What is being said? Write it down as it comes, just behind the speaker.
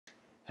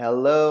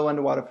Hello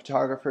underwater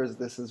photographers,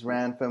 this is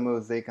Rand from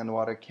Mozaik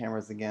UW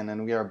Cameras again,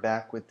 and we are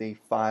back with day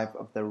 5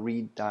 of the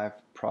Read Dive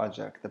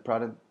project,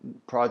 the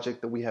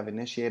project that we have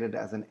initiated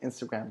as an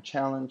Instagram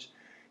challenge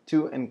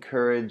to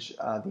encourage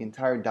the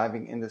entire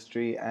diving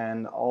industry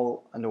and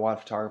all underwater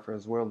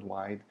photographers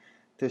worldwide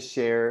to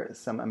share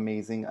some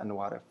amazing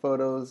underwater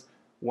photos,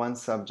 one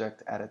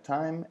subject at a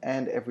time,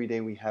 and every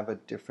day we have a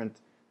different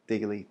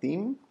daily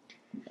theme.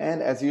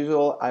 And as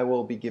usual, I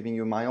will be giving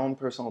you my own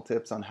personal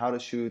tips on how to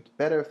shoot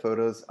better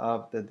photos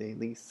of the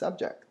daily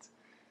subject.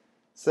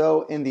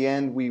 So in the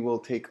end, we will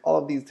take all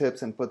of these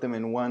tips and put them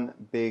in one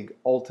big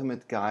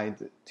ultimate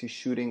guide to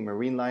shooting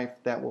marine life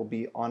that will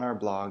be on our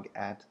blog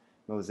at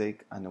Mozaik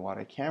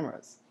UW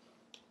Cameras.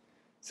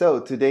 So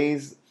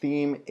today's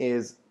theme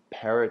is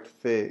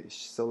parrotfish.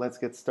 So let's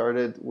get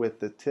started with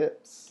the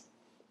tips.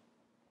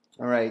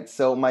 All right,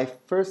 so my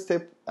first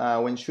tip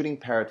when shooting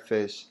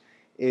parrotfish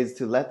is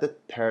to let the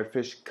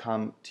parrotfish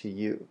come to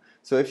you.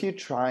 So if you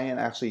try and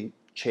actually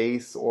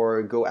chase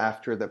or go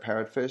after the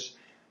parrotfish,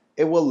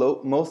 it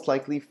will most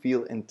likely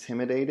feel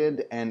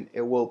intimidated and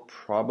it will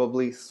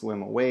probably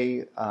swim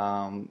away.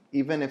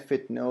 Even if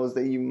it knows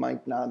that you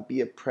might not be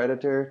a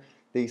predator,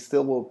 they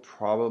still will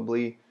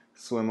probably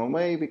swim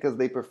away because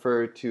they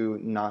prefer to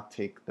not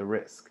take the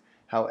risk.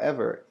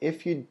 However,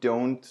 if you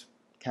don't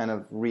kind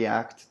of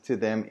react to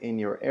them in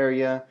your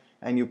area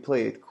and you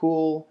play it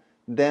cool,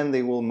 then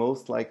they will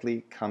most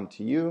likely come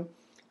to you.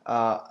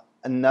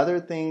 Another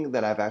thing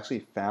that I've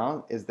actually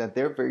found is that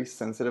they're very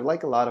sensitive,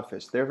 like a lot of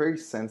fish, they're very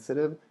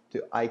sensitive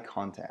to eye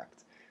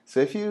contact. So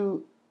if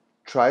you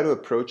try to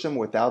approach them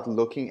without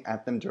looking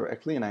at them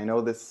directly, and I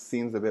know this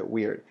seems a bit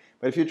weird,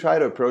 but if you try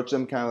to approach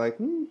them kind of like,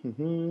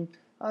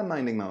 I'm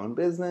minding my own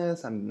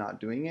business, I'm not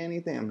doing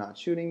anything, I'm not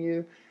shooting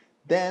you,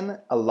 then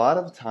a lot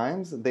of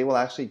times they will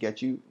actually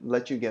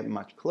let you get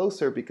much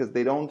closer because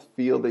they don't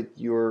feel that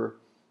you're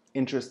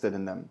interested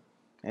in them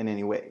in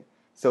any way.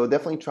 So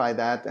definitely try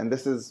that. And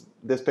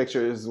this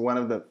picture is one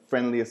of the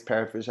friendliest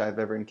parrotfish I've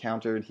ever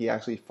encountered. He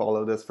actually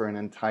followed us for an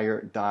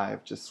entire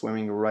dive, just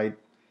swimming right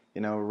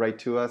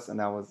to us, and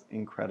that was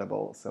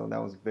incredible. So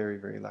that was very,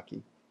 very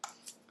lucky.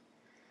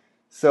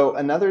 So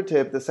another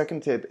tip, the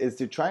second tip, is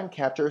to try and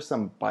capture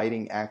some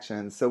biting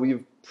action. So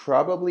we've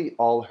probably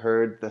all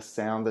heard the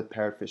sound that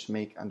parrotfish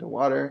make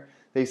underwater.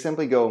 They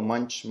simply go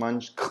munch,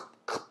 munch,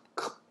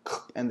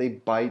 and they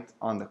bite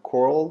on the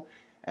coral.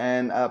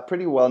 And a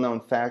pretty well-known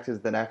fact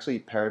is that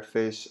actually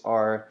parrotfish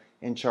are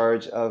in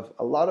charge of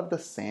a lot of the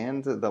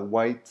sand, the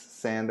white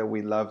sand that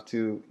we love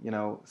to,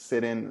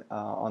 sit in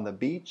on the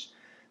beach.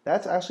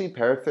 That's actually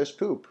parrotfish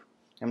poop.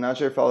 I'm not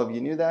sure if all of you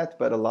knew that,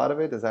 but a lot of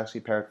it is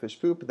actually parrotfish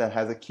poop that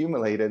has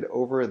accumulated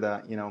over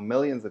the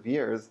millions of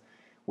years,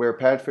 where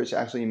parrotfish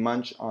actually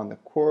munch on the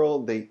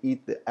coral. They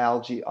eat the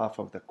algae off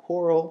of the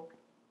coral.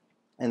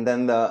 And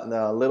then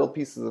the little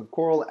pieces of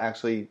coral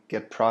actually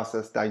get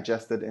processed,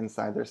 digested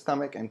inside their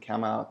stomach, and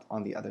come out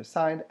on the other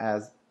side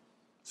as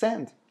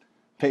sand,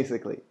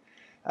 basically.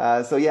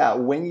 So yeah,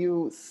 when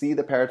you see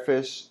the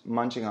parrotfish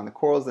munching on the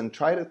corals, then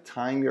try to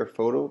time your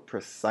photo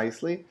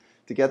precisely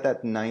to get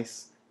that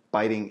nice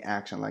biting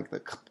action, like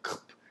the cup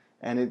cup,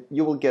 and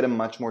you will get a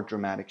much more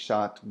dramatic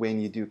shot when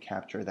you do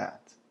capture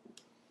that.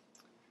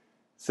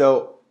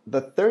 So the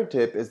third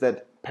tip is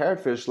that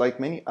parrotfish, like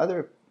many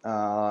other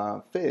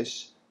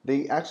fish,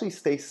 they actually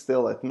stay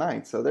still at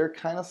night. So they're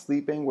kind of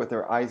sleeping with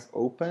their eyes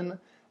open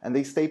and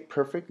they stay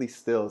perfectly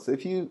still. So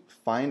if you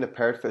find a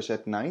parrotfish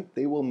at night,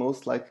 they will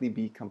most likely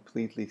be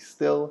completely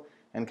still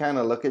and kind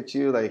of look at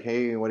you like,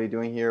 hey, what are you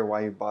doing here?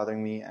 Why are you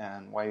bothering me?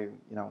 And why,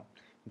 I'm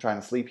trying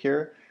to sleep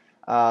here.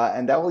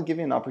 And that will give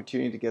you an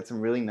opportunity to get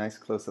some really nice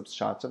close-up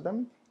shots of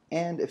them.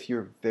 And if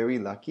you're very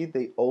lucky,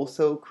 they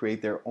also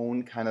create their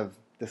own kind of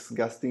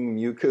disgusting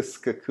mucus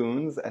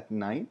cocoons at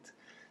night.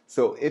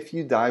 So if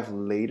you dive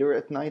later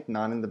at night,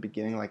 not in the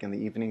beginning, like in the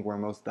evening where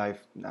most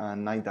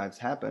night dives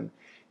happen,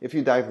 if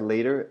you dive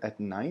later at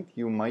night,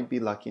 you might be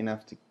lucky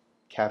enough to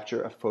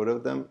capture a photo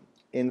of them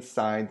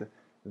inside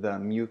the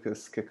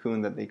mucus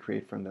cocoon that they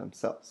create from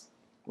themselves,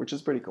 which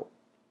is pretty cool.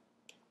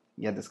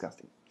 Yeah,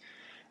 disgusting.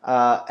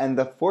 And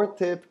the fourth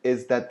tip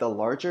is that the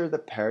larger the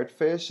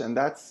parrotfish, and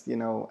that's,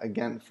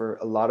 again, for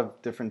a lot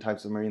of different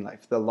types of marine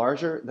life, the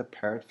larger the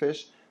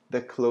parrotfish, the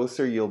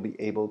closer you'll be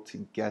able to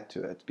get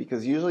to it,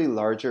 because usually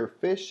larger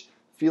fish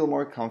feel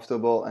more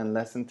comfortable and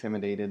less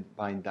intimidated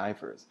by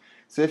divers.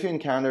 So if you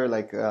encounter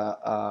like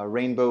a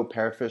rainbow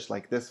parrotfish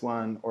like this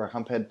one, or a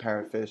humphead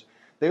parrotfish,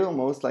 they will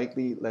most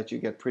likely let you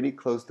get pretty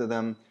close to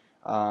them,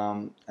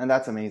 and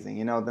that's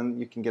amazing. Then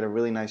you can get a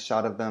really nice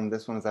shot of them.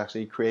 This one is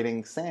actually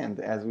creating sand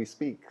as we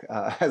speak.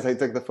 As I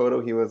took the photo,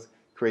 he was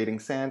creating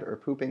sand or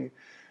pooping,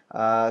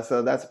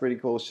 so that's a pretty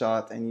cool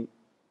shot, and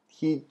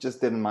he just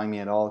didn't mind me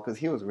at all because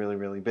he was really,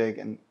 really big,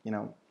 and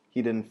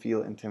he didn't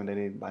feel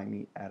intimidated by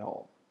me at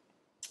all.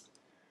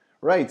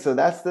 Right, so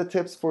that's the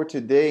tips for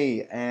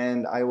today,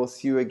 and I will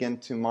see you again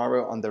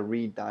tomorrow on the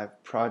Read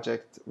Dive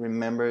project.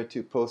 Remember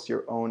to post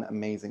your own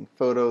amazing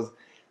photos.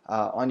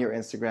 on your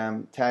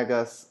Instagram. Tag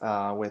us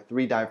with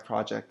Redive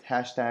Project,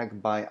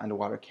 hashtag by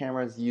Underwater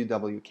Cameras,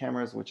 UW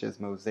Cameras, which is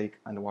Mozaik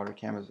Underwater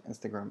Cameras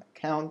Instagram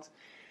account.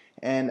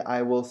 And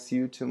I will see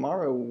you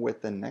tomorrow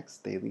with the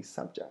next daily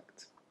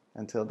subject.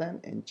 Until then,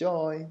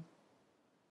 enjoy!